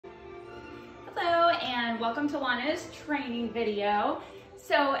welcome to Lana's training video.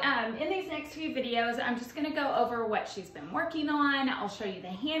 So in these next few videos, I'm just gonna go over what she's been working on. I'll show you the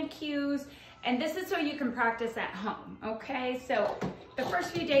hand cues, and this is so you can practice at home, okay? So the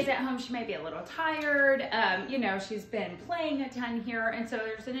first few days at home, she may be a little tired. You know, she's been playing a ton here, and so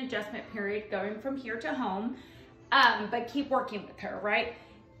there's an adjustment period going from here to home, but keep working with her, right?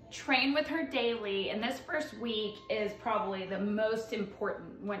 Train with her daily, and this first week is probably the most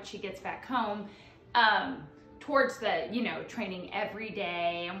important once she gets back home, towards the, you know, training every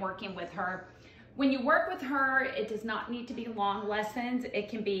day and working with her. When you work with her, it does not need to be long lessons. It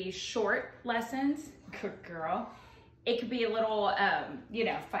can be short lessons. Good girl. It could be a little, you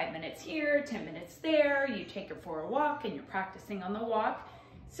know, 5 minutes here, 10 minutes there. You take her for a walk and you're practicing on the walk.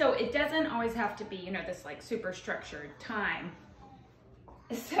 So it doesn't always have to be, you know, this like super structured time.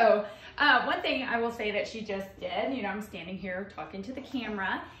 So one thing I will say that she just did, you know, I'm standing here talking to the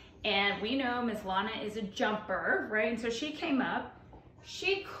camera, and we know Miss Lana is a jumper, right? And so she came up.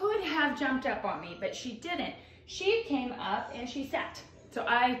 She could have jumped up on me, but she didn't. She came up and she sat. So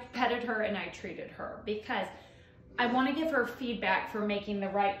I petted her and I treated her because I want to give her feedback for making the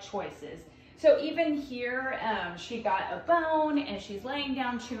right choices. So even here, she got a bone and she's laying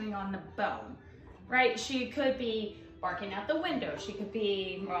down chewing on the bone, right? She could be barking out the window. She could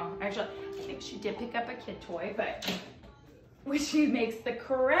be, well, actually, I think she did pick up a kid toy, but when she makes the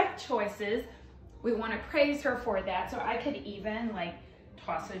correct choices, we want to praise her for that. So I could even like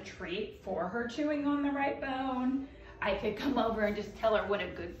toss a treat for her chewing on the right bone. I could come over and just tell her what a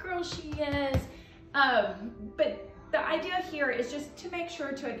good girl she is. But the idea here is just to make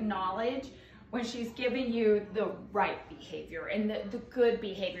sure to acknowledge when she's giving you the right behavior and the good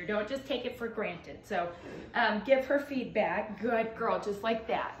behavior. Don't just take it for granted. So give her feedback, good girl, just like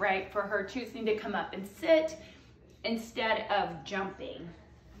that, right? For her choosing to come up and sit instead of jumping.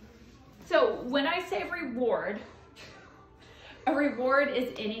 So when I say reward, a reward is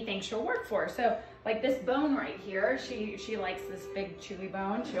anything she'll work for. So like this bone right here, she likes this big chewy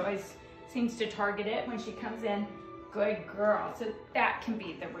bone. She always seems to target it when she comes in. Good girl. So that can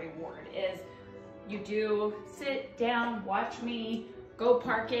be the reward, is you do sit down, watch me, go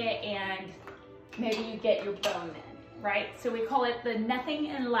park it, and maybe you get your bone in, right? So we call it the nothing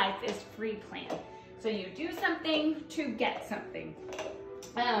in life is free plan. So you do something to get something.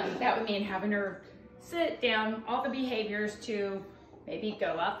 That would mean having her sit down, all the behaviors to maybe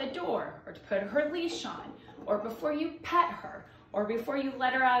go out the door, or to put her leash on, or before you pet her, or before you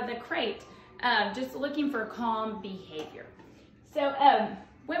let her out of the crate. Just looking for calm behavior. So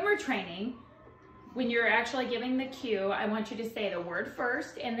when we're training, when you're actually giving the cue, I want you to say the word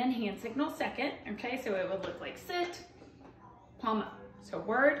first and then hand signal second, okay? So it would look like sit, palm up. So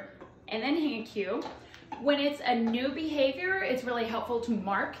word and then hand cue. When it's a new behavior, it's really helpful to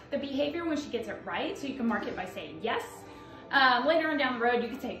mark the behavior when she gets it right. So you can mark it by saying yes. Later on down the road, you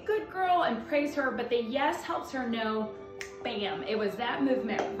can say good girl and praise her, but the yes helps her know, bam, it was that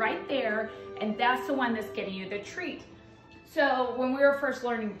movement right there, and that's the one that's getting you the treat. So when we were first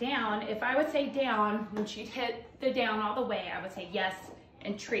learning down, if I would say down, when she'd hit the down all the way, I would say yes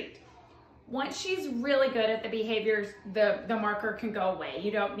and treat. Once she's really good at the behaviors, the marker can go away.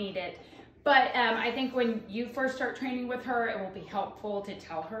 You don't need it. But I think when you first start training with her, it will be helpful to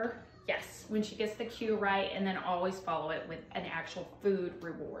tell her yes when she gets the cue right, and then always follow it with an actual food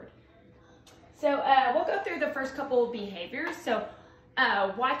reward. So we'll go through the first couple of behaviors. So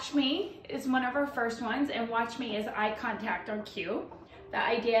watch me is one of our first ones, and watch me is eye contact on cue. The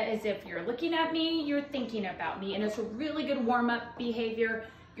idea is if you're looking at me, you're thinking about me, and it's a really good warm-up behavior.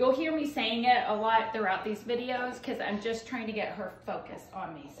 You'll hear me saying it a lot throughout these videos because I'm just trying to get her focused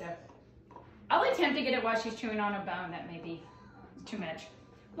on me. So I'll attempt to get it while she's chewing on a bone. That may be too much.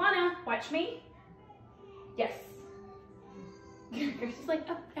 Lana, watch me. Yes. She's like,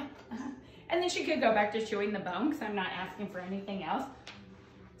 oh, yeah, And then she could go back to chewing the bone because I'm not asking for anything else.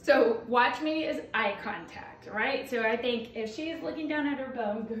 So watch me is eye contact, right? So I think if she is looking down at her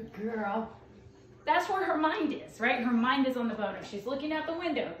bone, good girl, that's where her mind is, right? Her mind is on the bone. If she's looking out the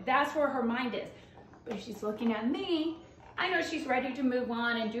window, that's where her mind is. But if she's looking at me, I know she's ready to move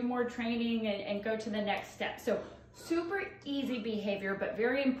on and do more training and go to the next step. So super easy behavior, but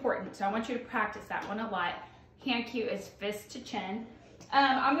very important. So I want you to practice that one a lot. Hand cue is fist to chin.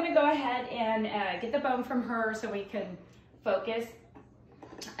 I'm gonna go ahead and get the bone from her so we can focus.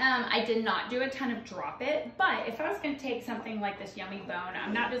 I did not do a ton of drop it, but if I was gonna take something like this yummy bone,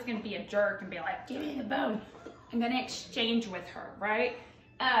 I'm not just gonna be a jerk and be like, give me the bone. I'm gonna exchange with her, right?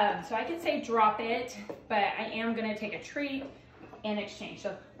 So I could say drop it, but I am gonna take a treat and exchange.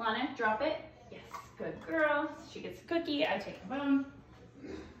 So Lana, drop it. Yes, good girl. She gets a cookie, I take a bone.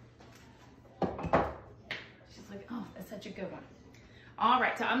 such a good one. All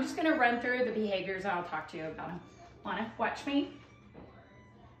right, so I'm just gonna run through the behaviors and I'll talk to you about them. Lana, watch me.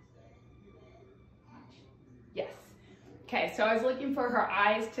 Yes. Okay, so I was looking for her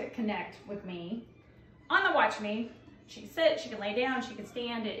eyes to connect with me. On the watch me, she can sit, she can lay down, she can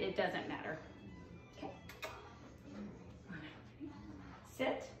stand, it doesn't matter. Okay.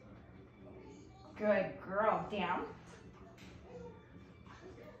 Sit. Good girl, down.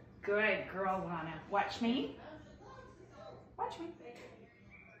 Good girl, Lana. Watch me. Watch me.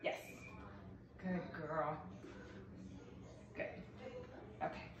 Yes. Good girl. Good.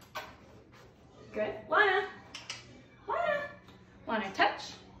 Okay. Good. Lana. Lana. Lana,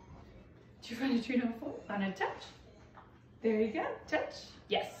 touch. Did you find a treat on full? Lana, touch. There you go. Touch.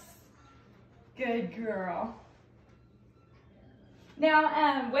 Yes. Good girl.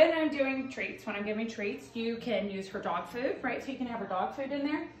 Now, when I'm doing treats, when I'm giving treats, you can use her dog food, right? So you can have her dog food in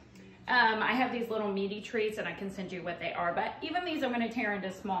there. I have these little meaty treats and I can send you what they are, but even these I'm going to tear into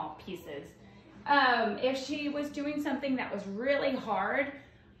small pieces. If she was doing something that was really hard,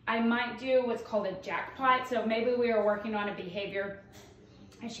 I might do what's called a jackpot. So maybe we are working on a behavior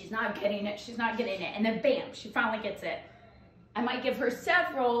and she's not getting it, and then bam, she finally gets it. I might give her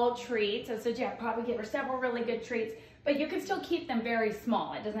several treats. It's a jackpot. We give her several really good treats, but you can still keep them very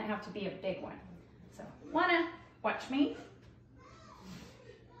small. It doesn't have to be a big one. So, Lana, watch me.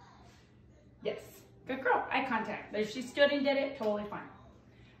 Yes, good girl, eye contact. If she stood and did it, totally fine.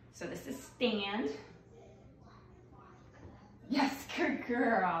 So this is stand. Yes, good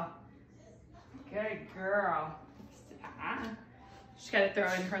girl. Good girl. She's got to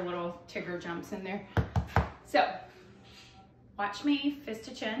throw in her little Tigger jumps in there. So, watch me, fist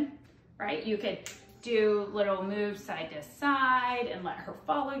to chin, right? You could do little moves side to side and let her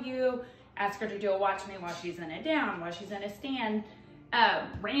follow you. Ask her to do a watch me while she's in a down, while she's in a stand.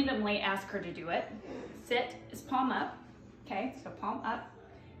 Randomly ask her to do it. Sit is palm up, okay? So palm up,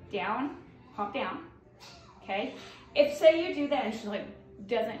 down, palm down, okay? If say you do that and she like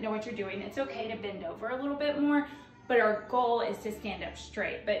doesn't know what you're doing, it's okay to bend over a little bit more, but our goal is to stand up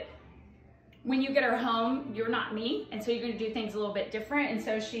straight. But when you get her home, you're not me, and so you're gonna do things a little bit different, and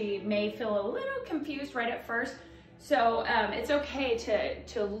so she may feel a little confused right at first. So it's okay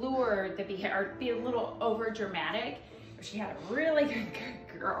to lure the behavior, or be a little over dramatic. If she had a really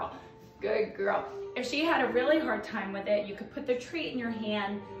good girl. If she had a really hard time with it, you could put the treat in your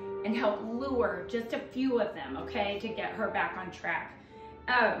hand and help lure just a few of them, okay, to get her back on track.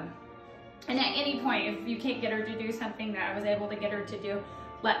 And at any point, if you can't get her to do something that I was able to get her to do,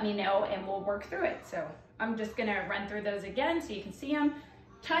 let me know and we'll work through it. So I'm just gonna run through those again so you can see them.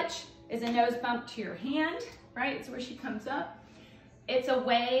 Touch is a nose bump to your hand, right? It's where she comes up. It's a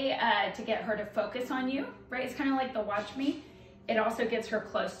way to get her to focus on you, right? It's kind of like the watch me. It also gets her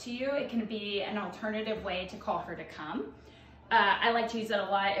close to you. It can be an alternative way to call her to come. I like to use it a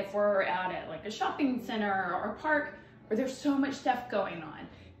lot if we're out at like a shopping center or a park where there's so much stuff going on.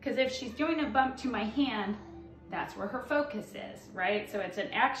 Because if she's doing a bump to my hand, that's where her focus is, right? So it's an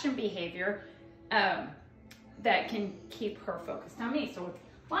action behavior that can keep her focused on me. So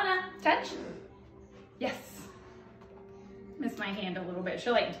Lana, touch. Yes. Missed my hand a little bit.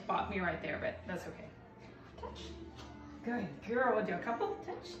 She'll like bop me right there, but that's okay. Touch. Good girl. We'll do a couple.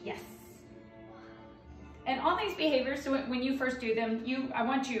 Touch. Yes. And all these behaviors, so when you first do them, I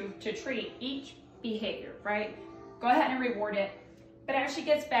want you to treat each behavior, right? Go ahead and reward it. But as she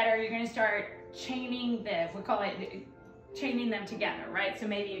gets better, you're going to start chaining we call it chaining them together, right? So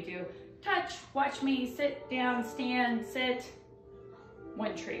maybe you do touch, watch me, sit down, stand, sit,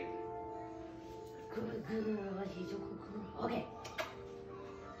 one treat. Good girl, she's a good girl. Okay.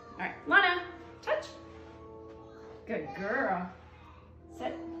 All right, Lana, touch. Good girl.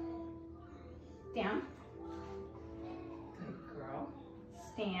 Sit. Down. Good girl.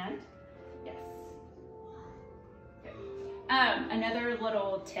 Stand. Yes. Good. Another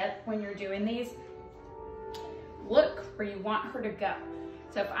little tip when you're doing these, look where you want her to go.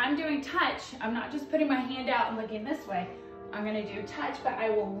 So if I'm doing touch, I'm not just putting my hand out and looking this way. I'm gonna do touch, but I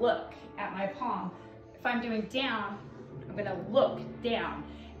will look at my palm. If I'm doing down, I'm gonna look down.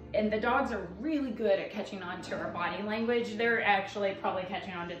 And the dogs are really good at catching on to our body language. They're actually probably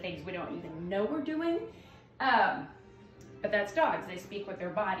catching on to things we don't even know we're doing. But that's dogs. They speak with their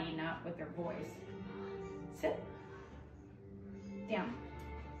body, not with their voice. Sit. Down.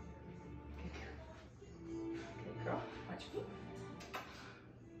 Good girl. Watch me.